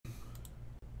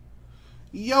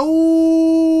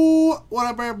Yo, what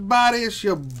up, everybody? It's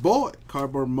your boy,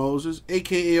 Cardboard Moses,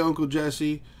 aka Uncle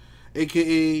Jesse,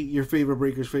 aka your favorite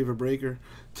breaker's favorite breaker.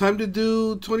 Time to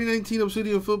do 2019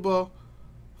 Obsidian football,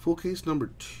 full case number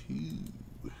 2.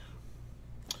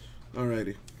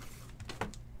 Alrighty.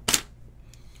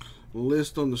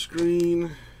 List on the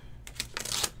screen.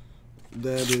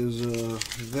 That is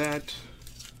that.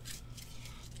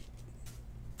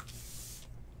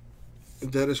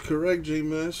 That is correct,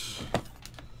 J-Mess.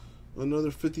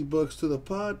 Another 50 bucks to the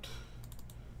pot,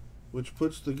 which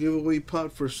puts the giveaway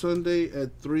pot for Sunday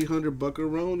at 300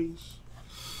 buckaroonies.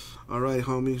 Alright,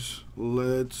 homies,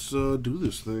 let's do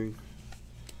this thing.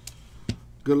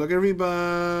 Good luck,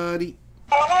 everybody.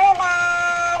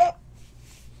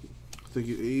 Thank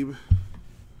you, Abe.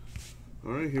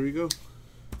 Alright, here we go.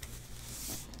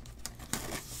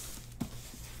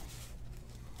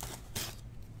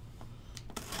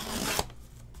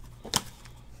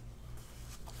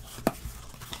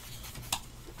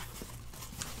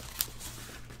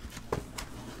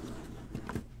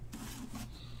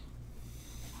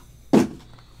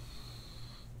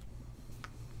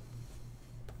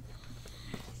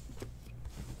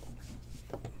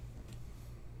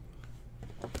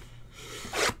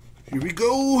 Here we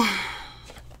go.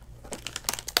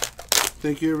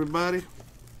 Thank you, everybody.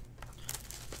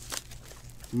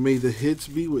 May the hits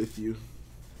be with you.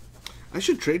 I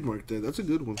should trademark that. That's a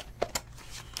good one.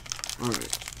 All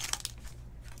right.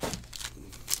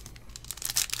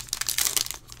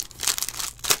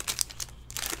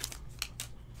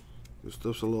 This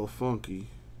stuff's a little funky.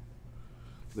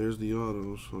 There's the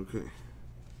autos. Okay.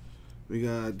 We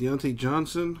got Deontay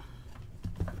Johnson.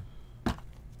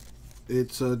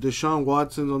 It's Deshaun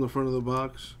Watson on the front of the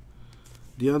box.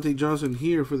 Deontay Johnson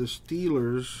here for the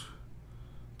Steelers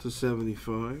to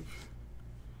 75.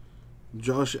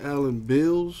 Josh Allen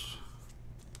Bills.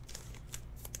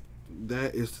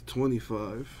 That is to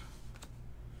 25.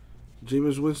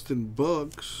 Jameis Winston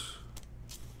Bucks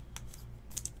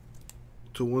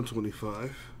to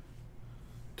 125.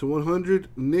 To 100,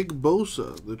 Nick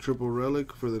Bosa, the triple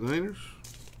relic for the Niners.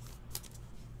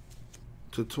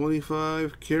 To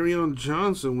 25, Kerryon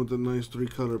Johnson with the nice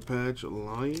 3-color patch,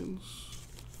 Lions.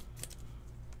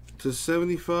 To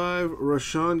 75,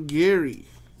 Rashawn Gary,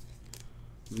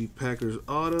 the Packers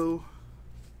auto.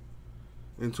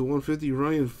 And to 150,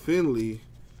 Ryan Finley,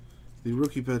 the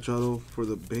rookie patch auto for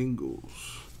the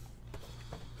Bengals.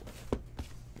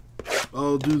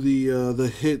 I'll do the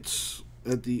hits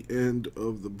at the end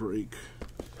of the break,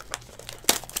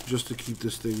 just to keep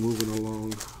this thing moving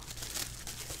along,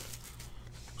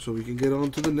 so we can get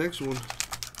on to the next one.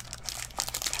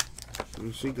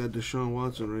 You see, got Deshaun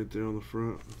Watson right there on the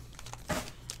front.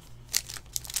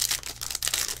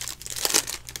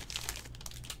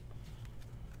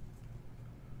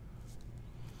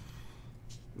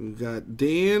 We got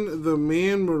Dan the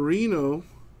Man Marino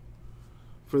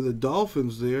for the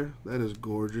Dolphins there. That is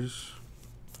gorgeous.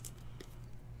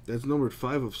 That's numbered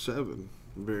 5 of 7.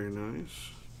 Very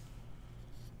nice.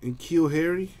 And Keel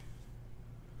Harry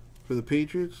for the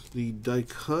Patriots, the die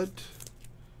cut,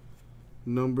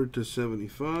 numbered to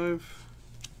 75.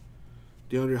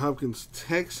 DeAndre Hopkins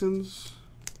Texans,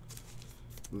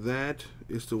 that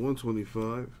is to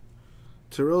 125.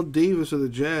 Terrell Davis of the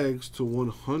Jags to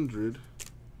 100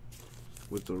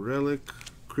 with the relic.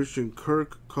 Christian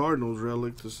Kirk Cardinals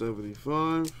relic to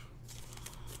 75.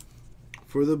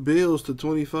 For the Bills to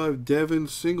 25, Devin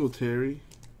Singletary.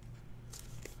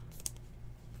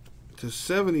 To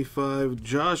 75,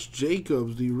 Josh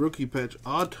Jacobs, the rookie patch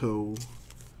auto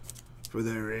for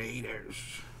the Raiders.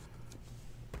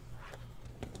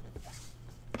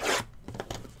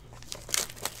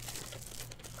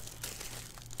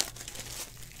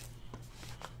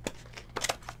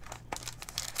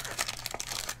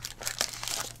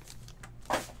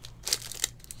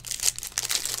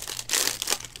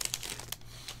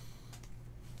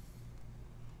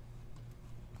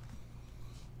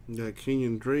 We got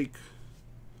Kenyon Drake,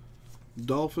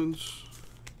 Dolphins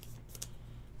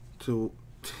to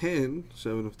 10,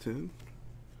 7 of 10.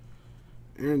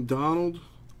 Aaron Donald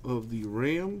of the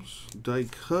Rams, die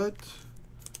cut,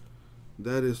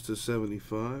 that is to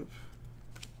 75.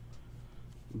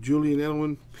 Julian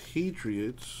Edelman,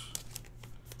 Patriots,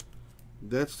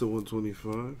 that's to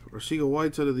 125. Arcega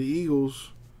Whiteside of the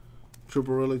Eagles,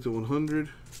 triple relic to 100.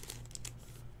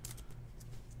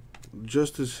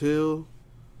 Justice Hill,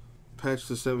 patch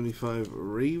to 75,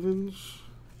 Ravens.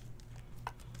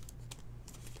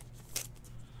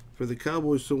 For the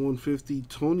Cowboys to 150,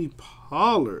 Tony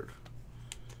Pollard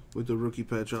with the rookie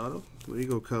patch auto. There you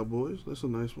go, Cowboys. That's a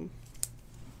nice one.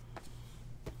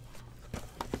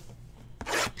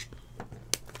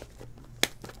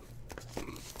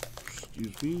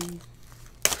 Excuse me.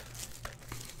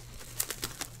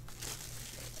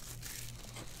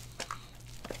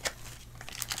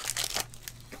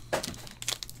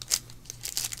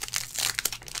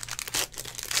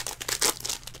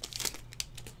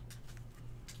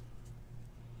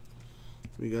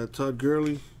 We got Todd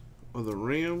Gurley of the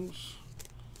Rams.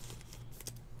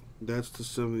 That's to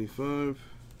 75.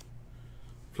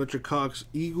 Fletcher Cox,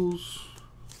 Eagles.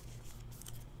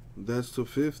 That's to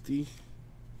 50.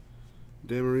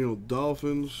 Dan Marino,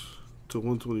 Dolphins to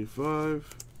 125.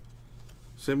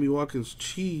 Sammy Watkins,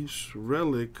 Chiefs,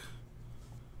 relic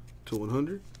to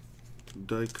 100.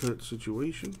 Die cut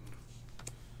situation.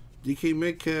 DK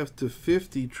Metcalf to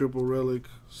 50, triple relic,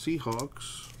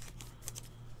 Seahawks.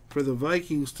 For the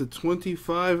Vikings to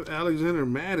 25, Alexander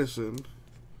Madison,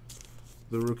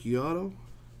 the rookie auto.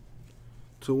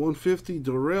 To 150,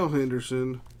 Darrell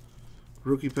Henderson,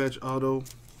 rookie patch auto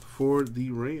for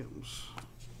the Rams.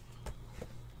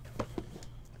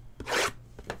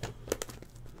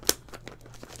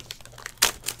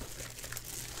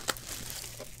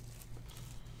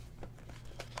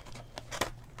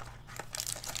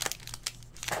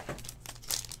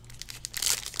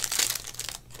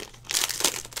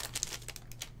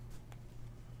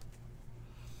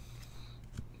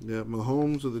 Yeah,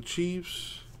 Mahomes of the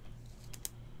Chiefs.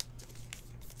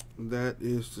 That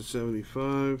is to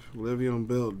 75. Le'Veon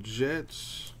Bell,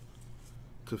 Jets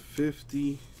to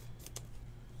 50.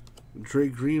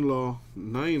 Drake Greenlaw,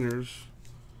 Niners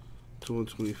to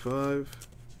 125.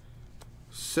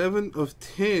 7 of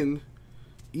 10.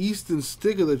 Easton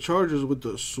Stick of the Chargers with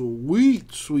the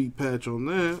sweet, sweet patch on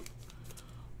that.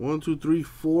 1, 2, 3,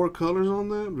 4 colors on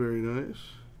that. Very nice.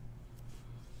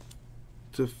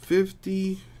 To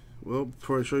 50. Well,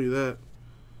 before I show you that,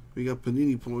 we got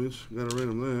Panini points. Gotta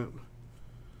random that.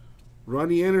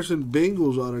 Ronnie Anderson,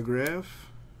 Bengals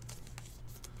autograph.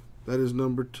 That is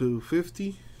number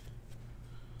 250.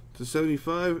 To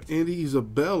 75, Andy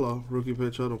Isabella, rookie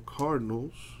patch auto,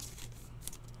 Cardinals.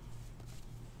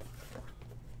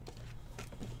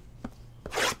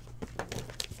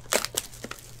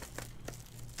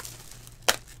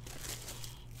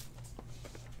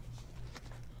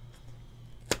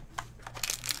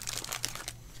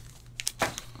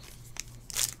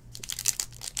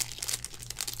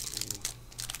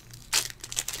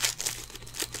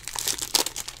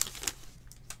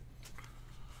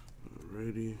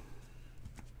 Alrighty.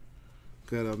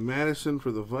 Got a Madison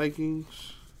for the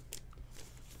Vikings.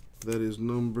 That is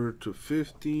number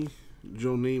 250.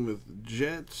 Joe Namath,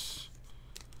 Jets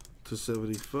to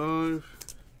 75.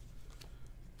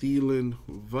 Thielen,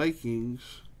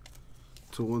 Vikings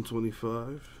to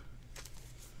 125.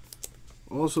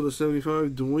 Also to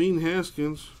 75, Dwayne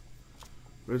Haskins,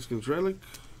 Redskins relic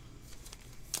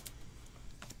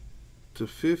to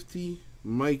 50.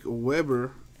 Mike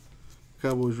Weber,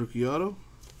 Cowboys rookie auto.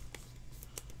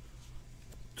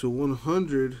 To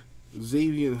 100,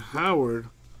 Xavier Howard,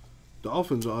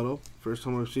 Dolphins auto. First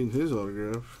time I've seen his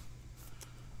autograph.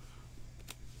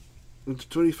 And to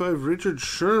 25, Richard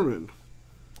Sherman,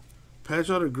 patch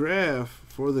autograph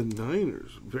for the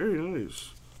Niners. Very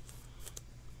nice.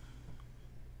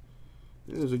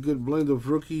 Yeah, there's a good blend of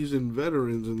rookies and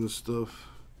veterans in this stuff.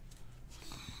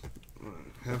 All right,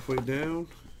 halfway down.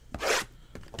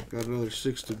 Got another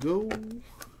 6 to go.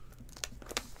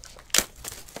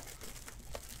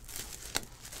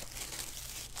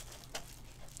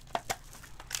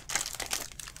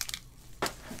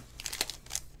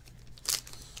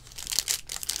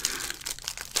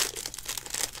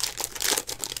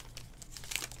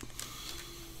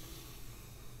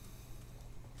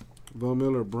 Von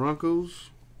Miller, Broncos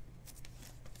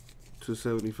to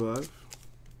 75.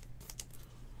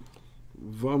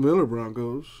 Von Miller,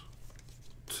 Broncos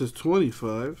to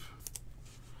 25.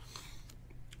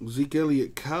 Zeke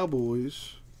Elliott,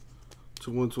 Cowboys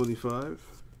to 125.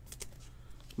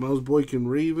 Miles Boykin,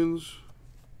 Ravens,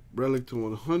 relic to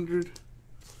 100.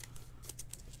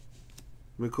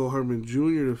 McCall Hardman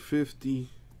Jr. to 50.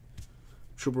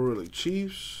 Triple relic,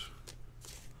 Chiefs.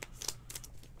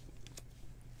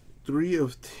 3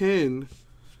 of 10,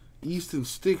 Easton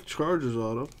Stick, Chargers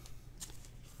auto.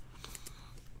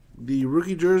 The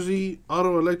rookie jersey,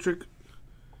 auto electric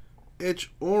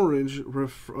etch orange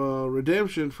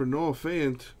redemption for Noah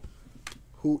Fant,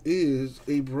 who is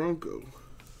a Bronco.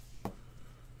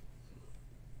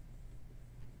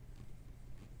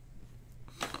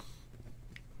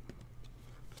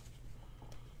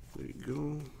 There you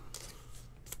go.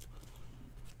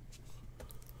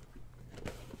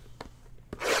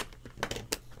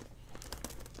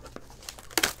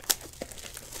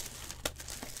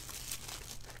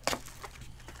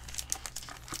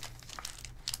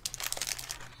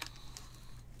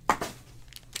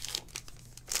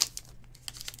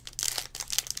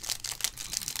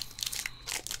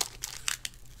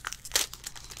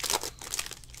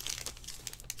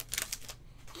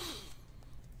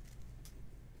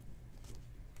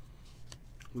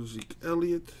 Zeke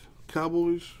Elliott,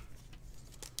 Cowboys.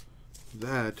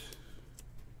 That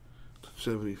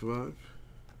 75.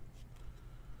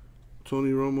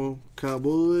 Tony Romo,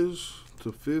 Cowboys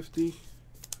to 50.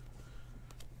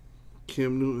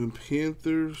 Cam Newton,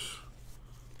 Panthers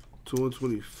to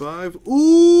 125.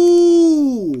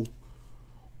 Ooh!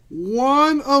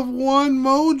 1 of 1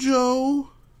 mojo.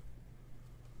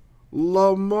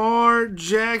 Lamar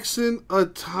Jackson,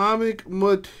 Atomic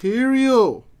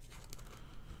Material.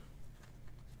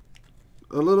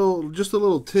 Just a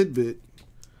little tidbit.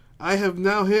 I have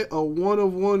now hit a 1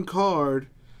 of 1 card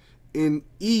in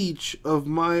each of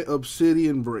my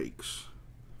Obsidian breaks.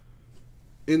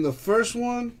 In the first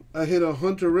one, I hit a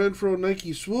Hunter Renfrow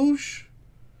Nike swoosh.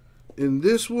 In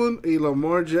this one, a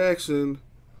Lamar Jackson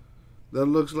that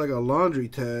looks like a laundry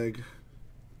tag.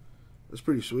 That's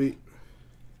pretty sweet.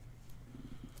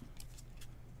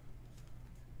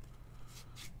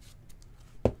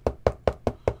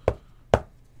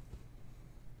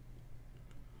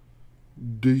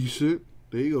 Decent.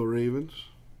 There you go, Ravens.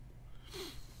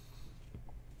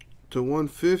 To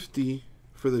 150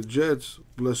 for the Jets,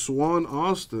 LeSwan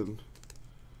Austin.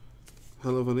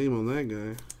 Hell of a name on that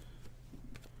guy.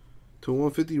 To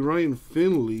 150, Ryan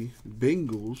Finley,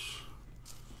 Bengals.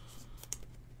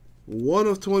 1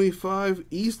 of 25,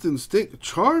 Easton Stick.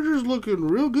 Chargers looking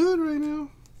real good right now.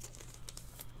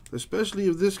 Especially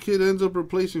if this kid ends up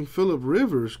replacing Phillip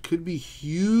Rivers. Could be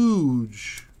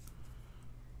huge.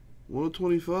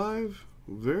 125.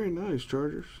 Very nice,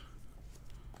 Chargers.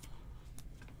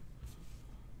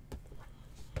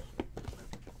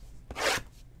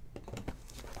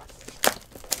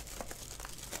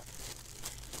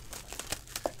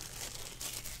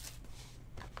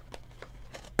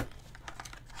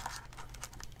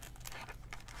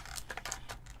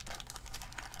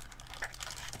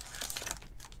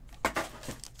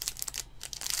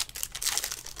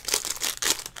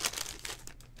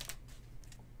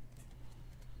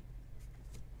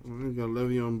 We got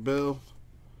Le'Veon Bell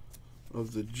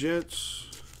of the Jets,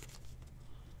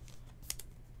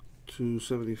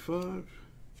 275.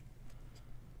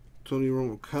 Tony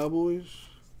Romo, Cowboys,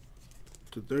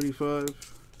 to 35.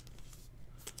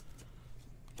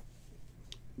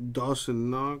 Dawson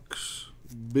Knox,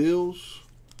 Bills,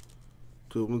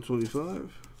 to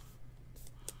 125.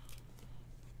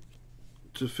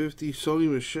 To 50, Sony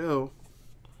Michel,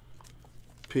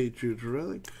 Patriots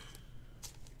relic.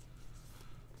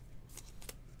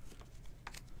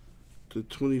 To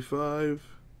 25,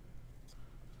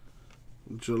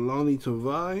 Jelani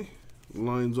Tavai,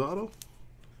 Lions auto.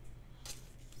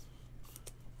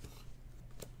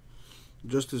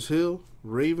 Justice Hill,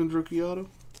 Ravens rookie auto.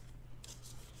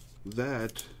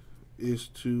 That is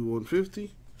to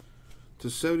 150. To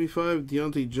 75,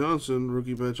 Deontay Johnson,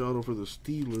 rookie patch auto for the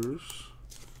Steelers.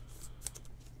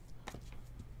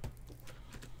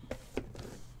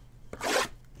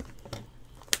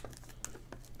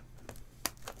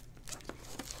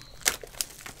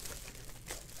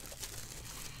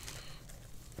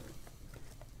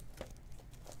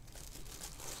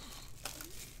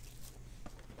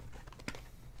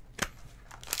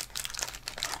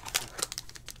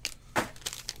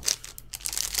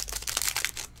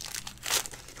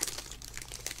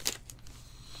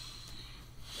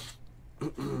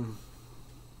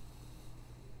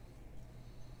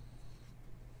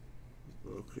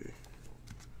 Okay.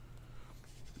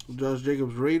 Josh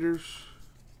Jacobs, Raiders,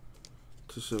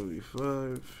 to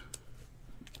 75.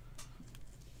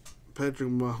 Patrick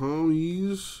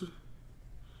Mahomes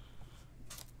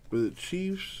for the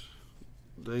Chiefs,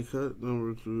 die cut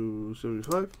number to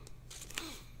 75.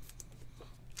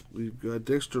 We've got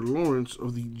Dexter Lawrence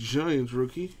of the Giants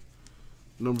rookie,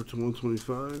 number to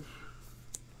 125.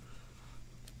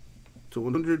 To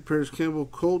 100, Paris Campbell,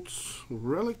 Colts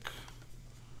relic.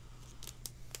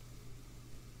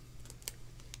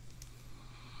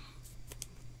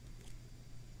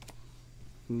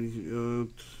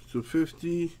 To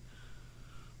 50.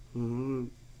 I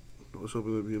was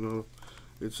hoping that'd be an auto.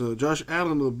 It's Josh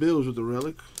Allen of the Bills with the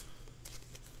relic.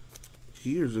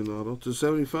 Here's an auto. To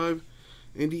 75,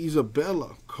 Andy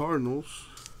Isabella, Cardinals.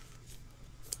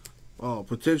 Oh,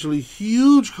 potentially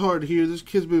huge card here. This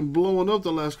kid's been blowing up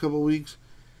the last couple of weeks.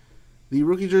 The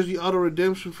rookie jersey auto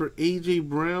redemption for A.J.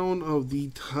 Brown of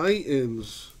the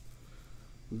Titans.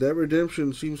 That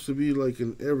redemption seems to be like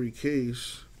in every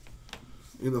case.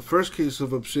 In the first case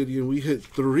of Obsidian, we hit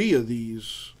 3 of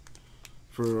these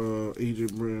for A.J.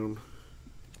 Brown.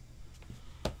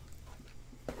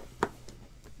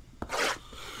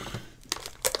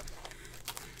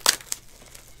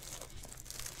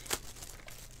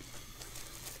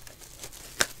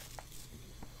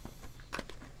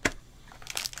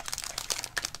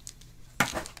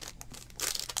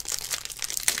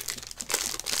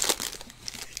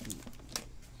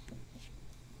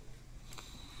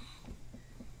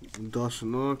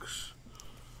 Dawson Knox,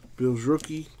 Bills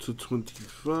rookie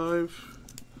 /25.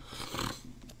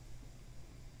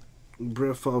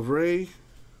 Brett Favre,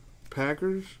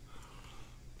 Packers.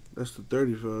 That's the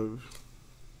 35.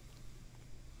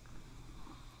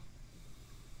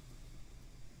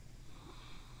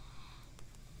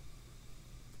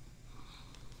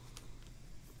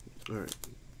 All right,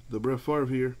 the Brett Favre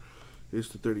here is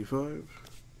to 35.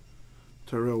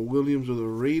 Tyrell Williams of the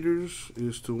Raiders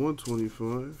is to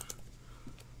 125.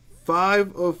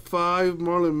 5 of 5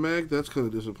 Marlon Mack. That's kind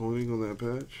of disappointing on that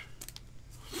patch.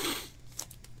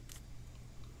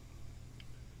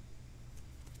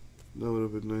 That would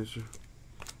have been nicer.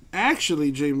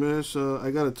 Actually, J-Mass, I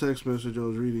got a text message. I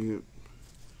was reading it.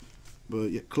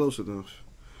 But, yeah, close enough.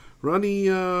 Ronnie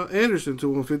Anderson to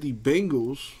 150.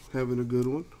 Bengals having a good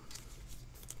one.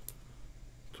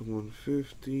 To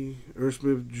 150. Irv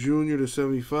Smith Jr. to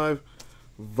 75.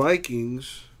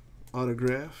 Vikings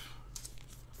autograph.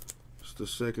 It's the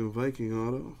second Viking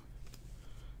auto.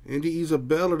 Andy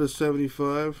Isabella to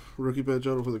 75. Rookie patch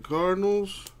auto for the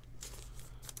Cardinals.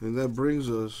 And that brings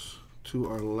us to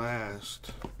our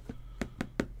last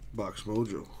Box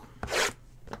Mojo. Let's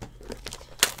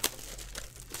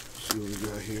see what we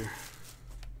got here.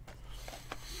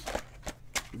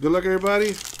 Good luck, everybody,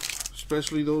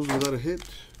 especially those without a hit.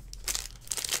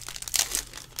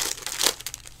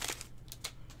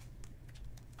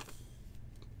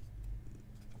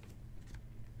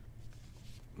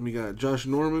 We got Josh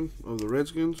Norman of the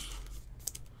Redskins.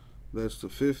 That's the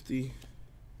 50.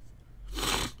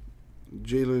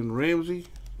 Jalen Ramsey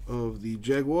of the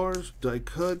Jaguars, die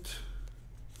cut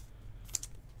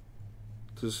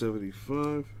to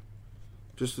 75.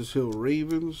 Justice Hill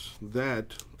Ravens,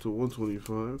 that to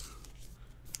 125.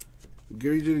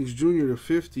 Gary Jennings Jr. to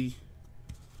 50.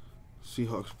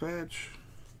 Seahawks patch.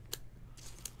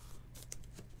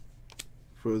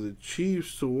 For the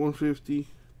Chiefs to 150.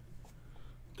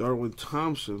 Darwin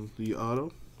Thompson, the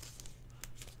auto.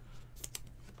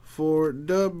 For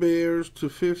the Bears to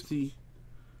 50.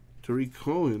 Tariq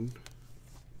Cohen.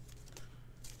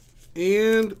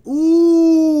 And,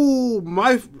 ooh,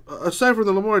 aside from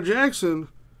the Lamar Jackson,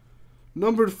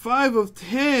 numbered 5 of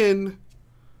 10,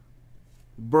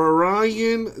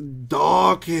 Brian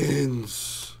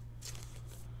Dawkins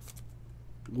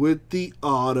with the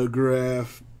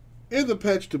autograph and the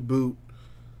patch to boot.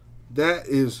 That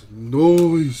is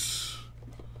nice.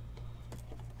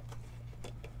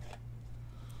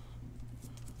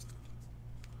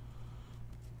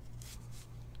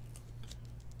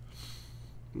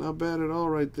 Not bad at all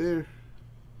right there.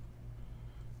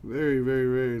 Very, very,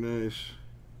 very nice.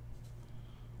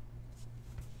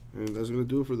 And that's going to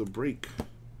do it for the break.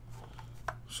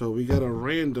 So we got a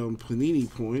random Panini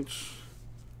points.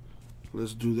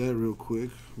 Let's do that real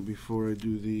quick before I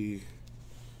do the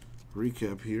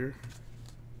recap here.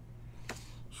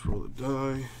 Let's roll the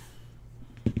die.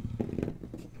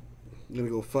 I'm going to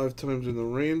go 5 times in the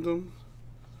random.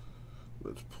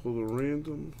 Let's pull the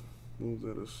random. Move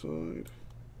that aside.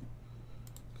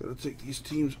 Gotta take these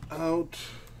teams out.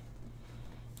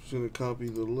 Just gonna copy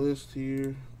the list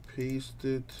here, paste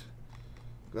it.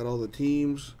 Got all the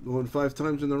teams going 5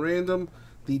 times in the random.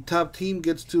 The top team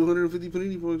gets 250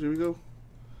 Panini points. Here we go.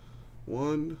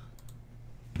 1,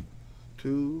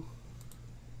 2,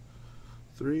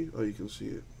 3. Oh, you can see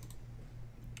it.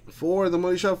 4. The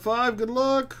money shot 5. Good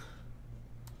luck.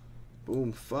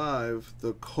 Boom. 5.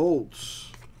 The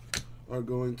Colts are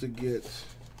going to get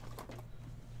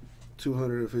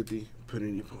 250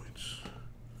 Panini points.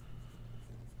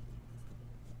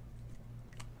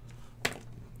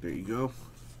 There you go.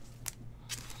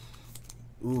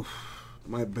 Oof,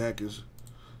 my back is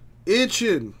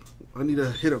itching. I need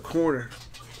to hit a corner.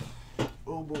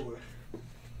 Oh boy.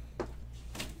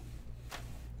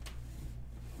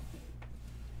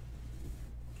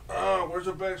 Ah, where's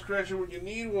a back scratcher when you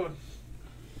need one?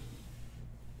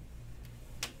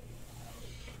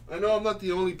 I know I'm not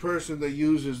the only person that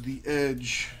uses the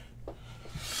edge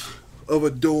of a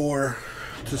door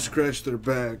to scratch their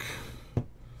back.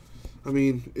 I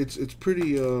mean, it's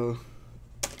pretty,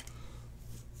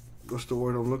 what's the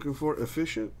word I'm looking for?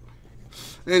 Efficient?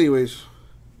 Anyways,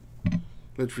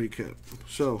 let's recap.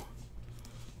 So,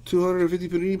 250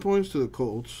 Panini points to the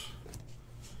Colts.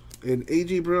 An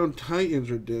A.J. Brown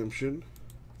Titans redemption.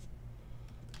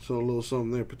 So, a little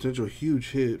something there. Potential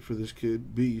huge hit for this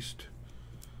kid. Beast.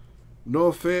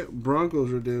 Noah Fant Broncos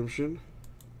redemption.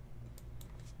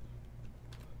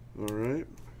 Alright.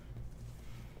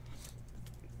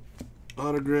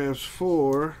 Autographs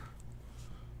for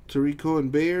Tariq Cohen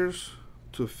Bears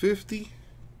to 50.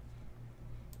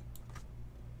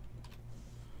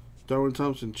 Darwin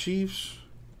Thompson Chiefs.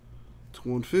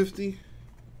 150.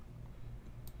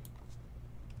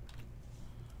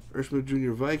 Smith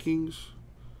Jr. Vikings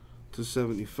to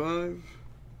 75.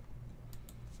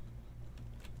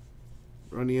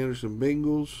 Ronnie Anderson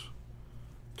Bengals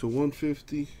to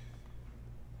 150.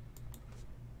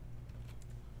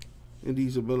 Andy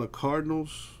Isabella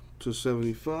Cardinals to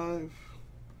 75.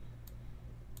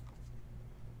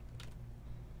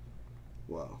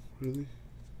 Wow, really?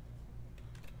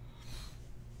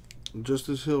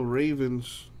 Justice Hill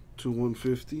Ravens to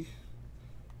 150.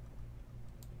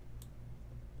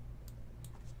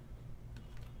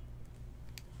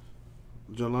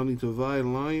 Jelani Tavai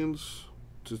Lions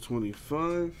to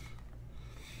 25.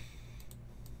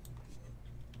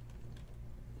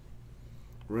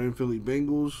 Ryan Philly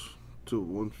Bengals to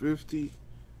 150.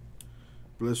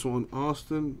 Bless One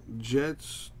Austin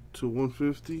Jets to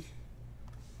 150.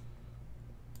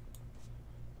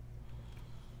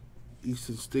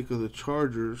 Easton Stick of the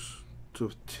Chargers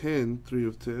to 10, 3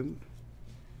 of 10.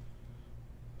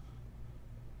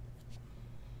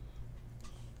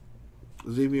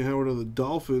 Xavier Howard of the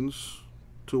Dolphins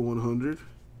to 100.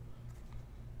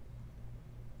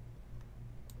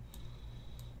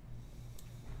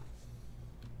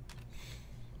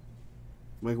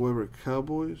 Mike Weber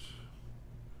Cowboys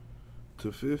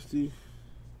to 50.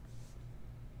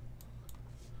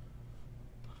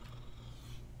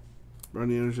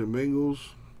 Ronnie Anderson Bengals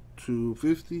to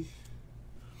 50.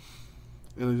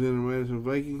 Alexander Madison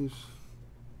Vikings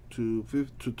to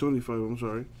 25. I'm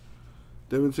sorry.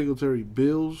 Devin Singletary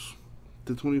Bills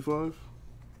to 25.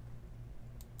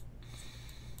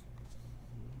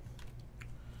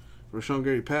 Rashawn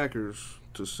Gary Packers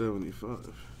to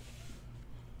 75.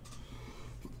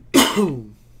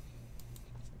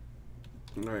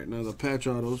 Alright, now the patch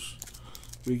autos.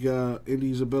 We got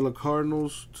Andy Isabella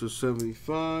Cardinals to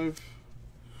 75.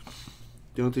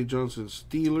 Deontay Johnson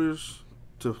Steelers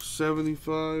to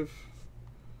 75.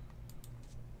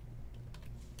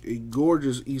 A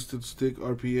gorgeous Easton Stick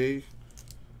RPA,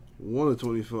 1 of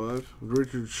 25.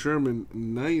 Richard Sherman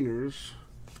Niners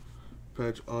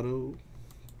patch auto.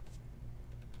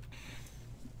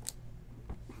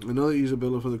 Another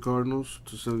Isabella for the Cardinals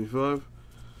to 75.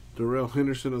 Darrell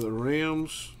Henderson of the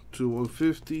Rams to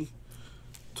 150.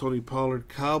 Tony Pollard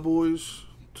Cowboys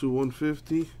to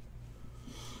 150.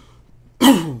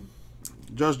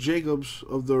 Josh Jacobs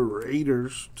of the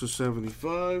Raiders to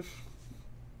 75.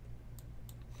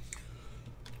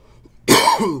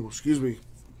 Excuse me.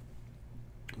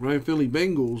 Ryan Philly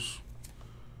Bengals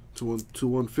to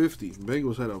 150.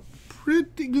 Bengals had a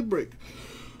pretty good break.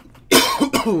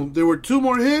 There were 2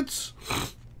 more hits.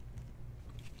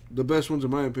 The best ones,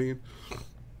 in my opinion.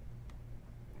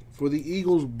 For the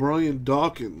Eagles, Brian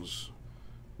Dawkins,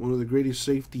 one of the greatest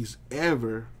safeties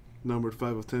ever, numbered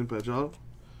 5 of 10 patch auto.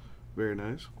 Very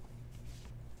nice.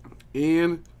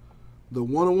 And the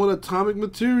 101 atomic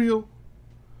material,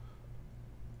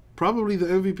 probably the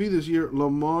MVP this year,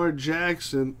 Lamar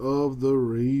Jackson of the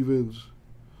Ravens.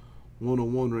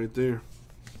 101 right there.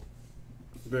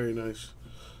 Very nice.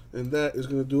 And that is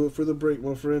going to do it for the break,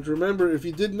 my friends. Remember, if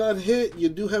you did not hit, you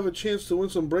do have a chance to win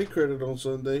some break credit on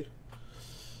Sunday.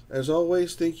 As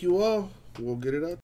always, thank you all. We'll get it out.